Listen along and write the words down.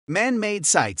Man-made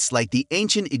sites like the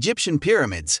ancient Egyptian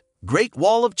pyramids, Great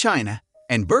Wall of China,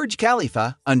 and Burj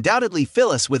Khalifa undoubtedly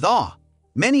fill us with awe.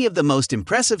 Many of the most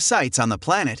impressive sights on the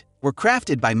planet were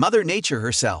crafted by Mother Nature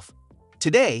herself.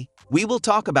 Today, we will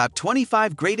talk about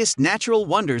 25 greatest natural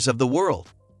wonders of the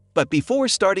world. But before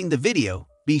starting the video,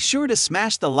 be sure to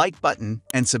smash the like button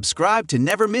and subscribe to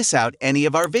never miss out any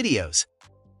of our videos.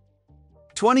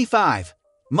 25.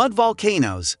 Mud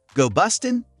volcanoes,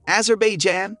 Gobustan,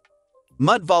 Azerbaijan.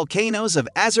 Mud volcanoes of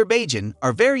Azerbaijan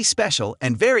are very special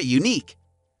and very unique.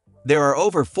 There are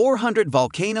over 400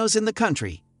 volcanoes in the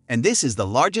country, and this is the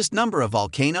largest number of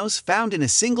volcanoes found in a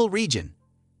single region.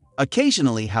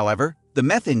 Occasionally, however, the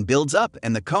methane builds up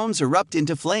and the cones erupt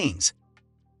into flames.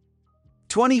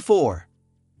 24.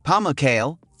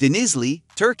 Pamukkale, Denizli,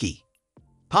 Turkey.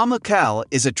 Pamukkale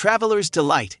is a traveler's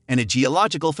delight and a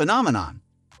geological phenomenon.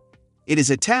 It is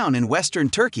a town in western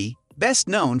Turkey, best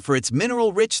known for its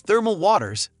mineral-rich thermal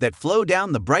waters that flow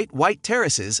down the bright white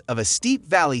terraces of a steep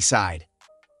valley side.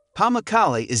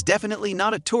 Pamukkale is definitely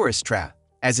not a tourist trap,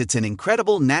 as it's an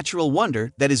incredible natural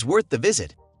wonder that is worth the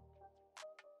visit.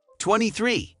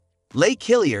 23. Lake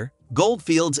Hillier,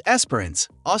 Goldfields Esperance,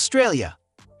 Australia.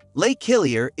 Lake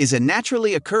Hillier is a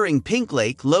naturally occurring pink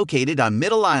lake located on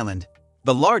Middle Island,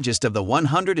 the largest of the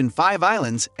 105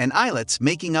 islands and islets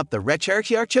making up the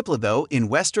Recherche Archipelago in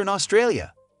Western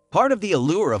Australia. Part of the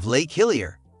allure of Lake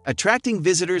Hillier, attracting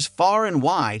visitors far and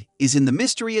wide, is in the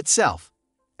mystery itself,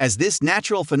 as this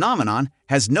natural phenomenon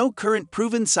has no current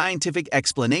proven scientific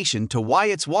explanation to why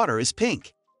its water is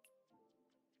pink.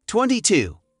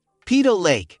 22. Peyto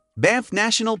Lake, Banff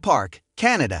National Park,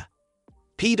 Canada.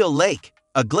 Peyto Lake,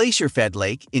 a glacier-fed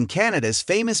lake in Canada's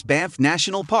famous Banff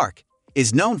National Park,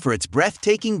 is known for its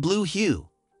breathtaking blue hue.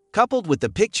 Coupled with the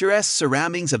picturesque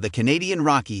surroundings of the Canadian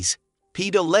Rockies,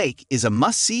 Peyto Lake is a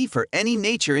must-see for any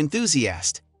nature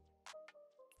enthusiast.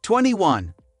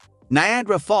 21.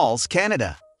 Niagara Falls,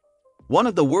 Canada. One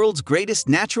of the world's greatest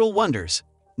natural wonders,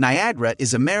 Niagara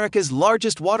is America's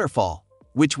largest waterfall,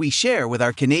 which we share with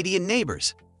our Canadian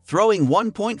neighbors, throwing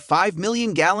 1.5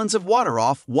 million gallons of water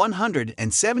off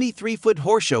 173-foot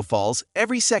Horseshoe Falls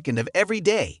every second of every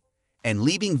day, and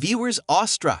leaving viewers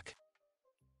awestruck.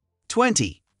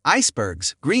 20.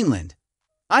 Icebergs, Greenland.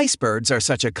 Icebergs are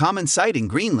such a common sight in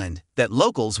Greenland that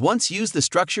locals once used the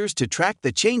structures to track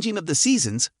the changing of the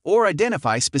seasons or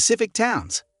identify specific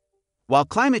towns. While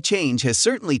climate change has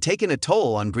certainly taken a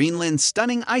toll on Greenland's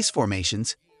stunning ice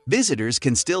formations, visitors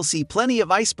can still see plenty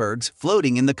of icebergs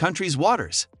floating in the country's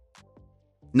waters.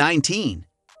 19.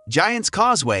 Giant's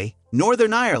Causeway,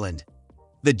 Northern Ireland.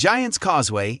 The Giant's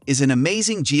Causeway is an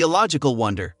amazing geological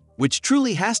wonder, which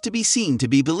truly has to be seen to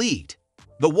be believed.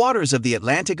 The waters of the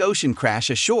Atlantic Ocean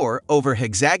crash ashore over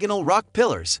hexagonal rock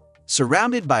pillars,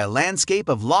 surrounded by a landscape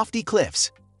of lofty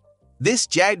cliffs. This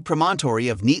jagged promontory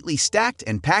of neatly stacked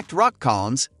and packed rock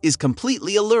columns is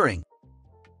completely alluring.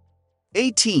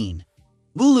 18.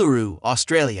 Uluru,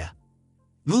 Australia.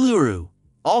 Uluru,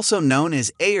 also known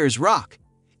as Ayers Rock,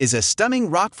 is a stunning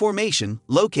rock formation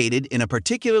located in a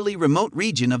particularly remote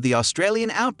region of the Australian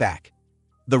outback.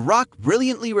 The rock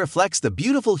brilliantly reflects the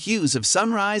beautiful hues of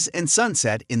sunrise and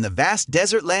sunset in the vast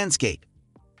desert landscape.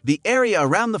 The area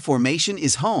around the formation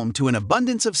is home to an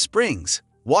abundance of springs,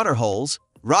 waterholes,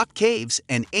 rock caves,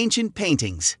 and ancient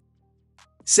paintings.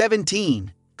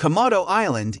 17. Komodo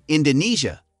Island,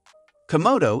 Indonesia.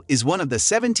 Komodo is one of the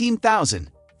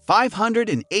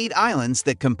 17,508 islands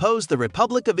that compose the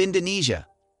Republic of Indonesia.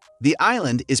 The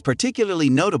island is particularly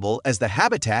notable as the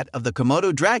habitat of the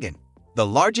Komodo dragon, the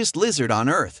largest lizard on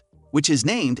Earth, which is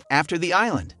named after the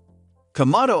island.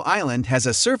 Komodo Island has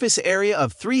a surface area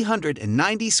of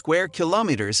 390 square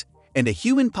kilometers and a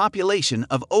human population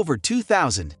of over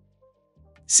 2,000.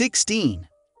 16.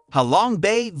 Halong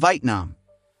Bay, Vietnam.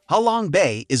 Halong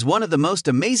Bay is one of the most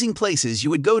amazing places you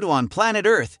would go to on planet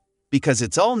Earth because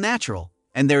it's all natural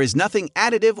and there is nothing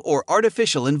additive or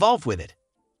artificial involved with it.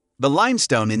 The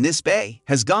limestone in this bay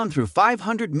has gone through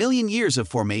 500 million years of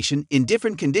formation in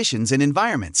different conditions and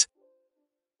environments.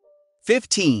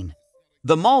 15.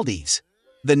 The Maldives.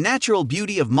 The natural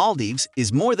beauty of Maldives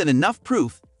is more than enough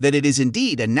proof that it is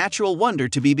indeed a natural wonder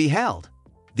to be beheld.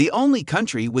 The only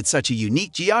country with such a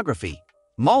unique geography,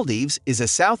 Maldives is a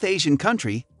South Asian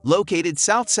country located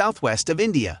south-southwest of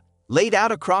India, laid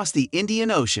out across the Indian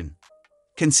Ocean.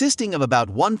 Consisting of about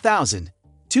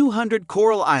 1,200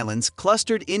 coral islands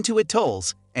clustered into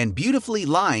atolls and beautifully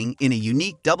lying in a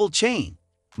unique double chain,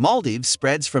 Maldives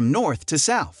spreads from north to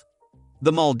south.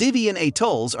 The Maldivian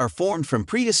atolls are formed from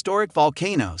prehistoric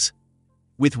volcanoes.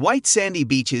 With white sandy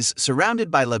beaches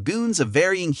surrounded by lagoons of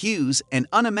varying hues and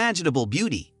unimaginable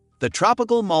beauty, the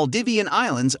tropical Maldivian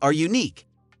islands are unique.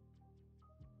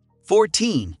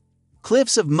 14.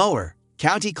 Cliffs of Moher,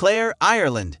 County Clare,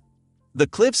 Ireland. The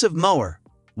Cliffs of Moher,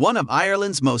 one of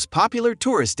Ireland's most popular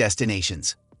tourist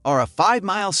destinations, are a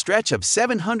 5-mile stretch of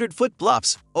 700-foot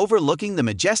bluffs overlooking the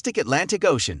majestic Atlantic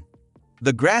Ocean.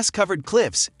 The grass-covered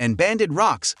cliffs and banded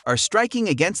rocks are striking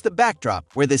against the backdrop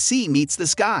where the sea meets the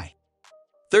sky.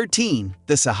 13.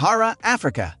 The Sahara,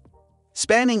 Africa.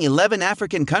 Spanning 11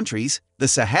 African countries, the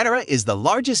Sahara is the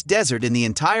largest desert in the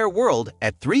entire world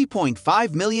at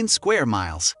 3.5 million square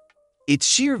miles. Its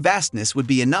sheer vastness would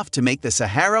be enough to make the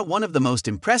Sahara one of the most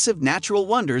impressive natural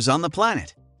wonders on the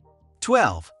planet.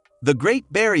 12. The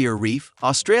Great Barrier Reef,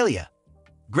 Australia.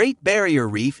 Great Barrier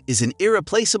Reef is an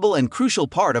irreplaceable and crucial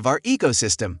part of our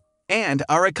ecosystem and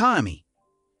our economy.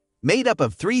 Made up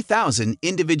of 3,000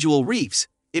 individual reefs,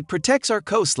 it protects our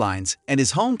coastlines and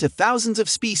is home to thousands of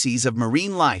species of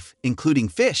marine life, including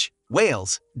fish,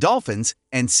 whales, dolphins,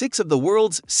 and 6 of the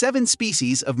world's 7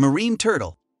 species of marine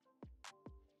turtle.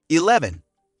 11.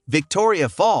 Victoria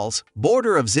Falls,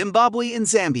 border of Zimbabwe and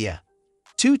Zambia.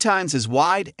 2 times as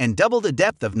wide and double the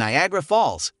depth of Niagara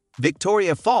Falls,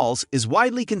 Victoria Falls is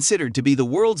widely considered to be the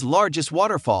world's largest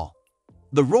waterfall.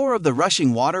 The roar of the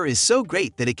rushing water is so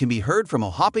great that it can be heard from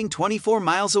a whopping 24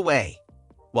 miles away,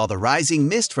 while the rising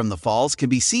mist from the falls can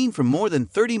be seen from more than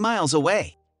 30 miles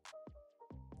away.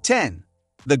 10.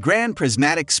 The Grand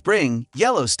Prismatic Spring,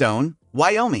 Yellowstone,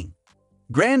 Wyoming.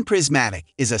 Grand Prismatic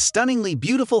is a stunningly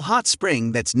beautiful hot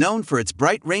spring that's known for its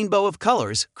bright rainbow of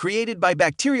colors created by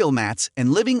bacterial mats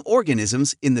and living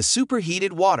organisms in the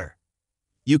superheated water.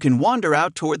 You can wander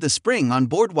out toward the spring on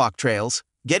boardwalk trails,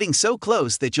 getting so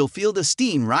close that you'll feel the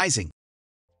steam rising.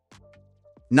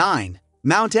 9.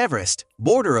 Mount Everest,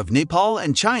 border of Nepal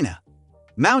and China.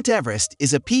 Mount Everest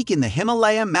is a peak in the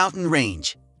Himalaya mountain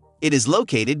range. It is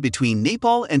located between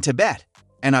Nepal and Tibet,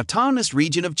 an autonomous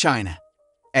region of China.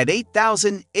 At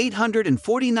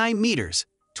 8,849 meters,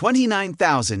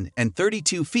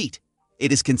 29,032 feet,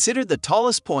 it is considered the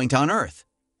tallest point on Earth.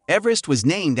 Everest was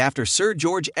named after Sir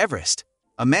George Everest,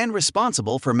 a man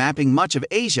responsible for mapping much of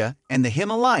Asia and the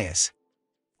Himalayas.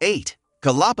 8.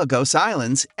 Galapagos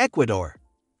Islands, Ecuador.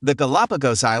 The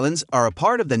Galapagos Islands are a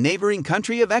part of the neighboring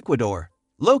country of Ecuador,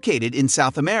 located in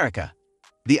South America.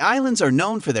 The islands are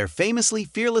known for their famously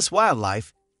fearless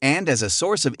wildlife and as a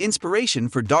source of inspiration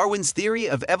for Darwin's theory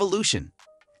of evolution.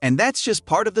 And that's just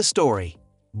part of the story.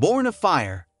 Born of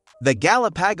fire, the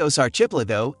Galapagos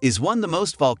Archipelago is one of the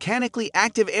most volcanically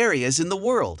active areas in the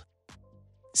world.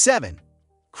 7.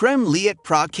 Krem Liat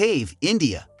Phra Cave,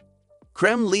 India.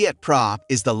 Krem Liat Phra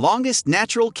is the longest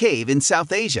natural cave in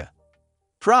South Asia.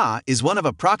 Phra is one of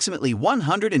approximately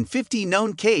 150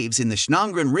 known caves in the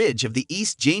Snongran Ridge of the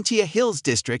East Jaintia Hills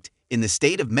district in the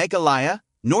state of Meghalaya,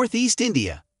 northeast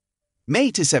India.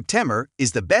 May to September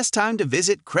is the best time to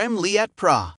visit Krem Liat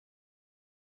Phra.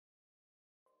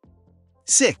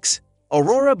 6.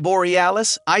 Aurora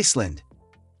Borealis, Iceland.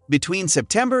 Between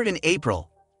September and April,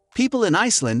 people in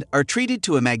Iceland are treated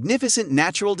to a magnificent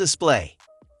natural display.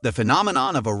 The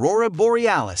phenomenon of Aurora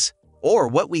Borealis, or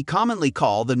what we commonly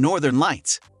call the Northern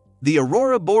Lights. The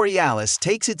Aurora Borealis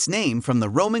takes its name from the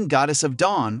Roman goddess of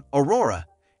dawn, Aurora,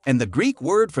 and the Greek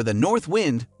word for the north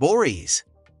wind, Boreas.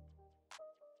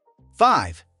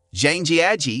 5.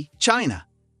 Zhangjiajie, China.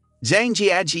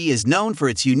 Zhangjiajie is known for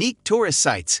its unique tourist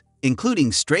sites,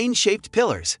 including strange-shaped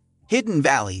pillars, hidden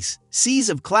valleys, seas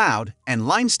of cloud, and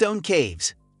limestone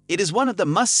caves. It is one of the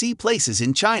must-see places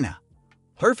in China.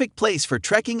 Perfect place for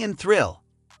trekking and thrill.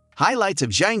 Highlights of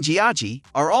Zhangjiajie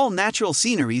are all natural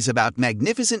sceneries about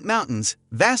magnificent mountains,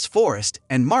 vast forest,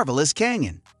 and marvelous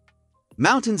canyon.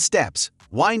 Mountain steps,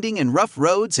 winding and rough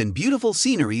roads, and beautiful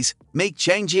sceneries make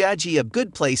Zhangjiajie a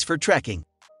good place for trekking.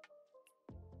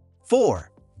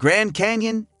 4. Grand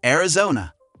Canyon,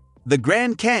 Arizona. The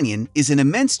Grand Canyon is an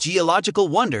immense geological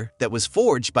wonder that was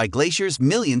forged by glaciers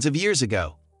millions of years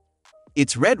ago.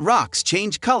 Its red rocks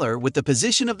change color with the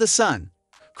position of the sun,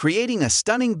 creating a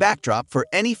stunning backdrop for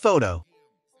any photo.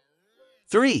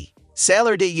 3.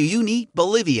 Salar de Uyuni,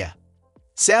 Bolivia.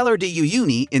 Salar de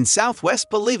Uyuni in southwest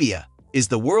Bolivia is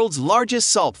the world's largest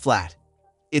salt flat.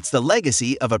 It's the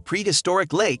legacy of a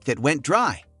prehistoric lake that went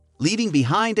dry, leaving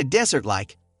behind a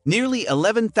desert-like, nearly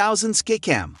 11,000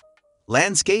 km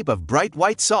landscape of bright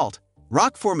white salt,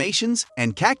 rock formations,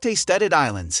 and cacti-studded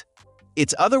islands.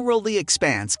 Its otherworldly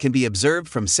expanse can be observed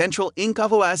from central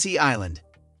Incahuasi Island.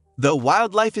 Though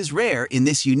wildlife is rare in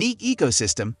this unique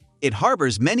ecosystem, it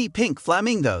harbors many pink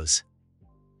flamingos.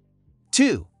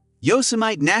 2.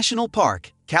 Yosemite National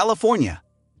Park, California.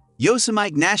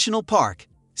 Yosemite National Park,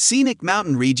 scenic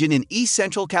mountain region in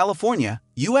east-central California,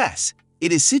 U.S.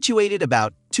 It is situated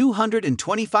about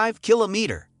 225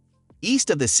 km east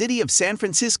of the city of San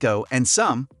Francisco and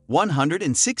some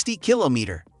 160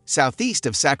 km southeast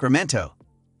of Sacramento.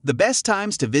 The best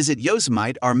times to visit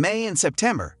Yosemite are May and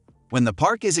September, when the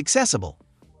park is accessible,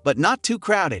 but not too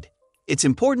crowded. It's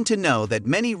important to know that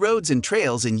many roads and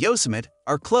trails in Yosemite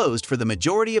are closed for the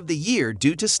majority of the year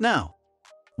due to snow.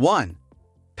 1.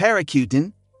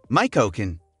 Paracutin,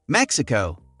 Michoacan,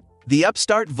 Mexico. The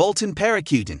upstart Voltan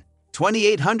Paracutin,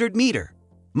 2,800 meter,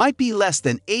 might be less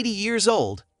than 80 years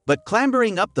old, but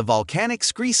clambering up the volcanic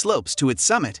scree slopes to its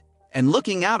summit and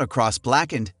looking out across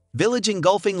blackened,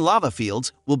 village-engulfing lava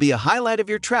fields will be a highlight of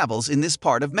your travels in this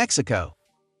part of Mexico.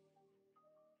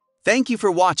 Thank you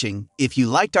for watching. If you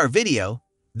liked our video,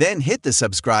 then hit the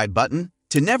subscribe button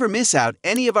to never miss out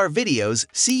any of our videos.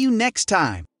 See you next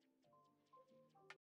time.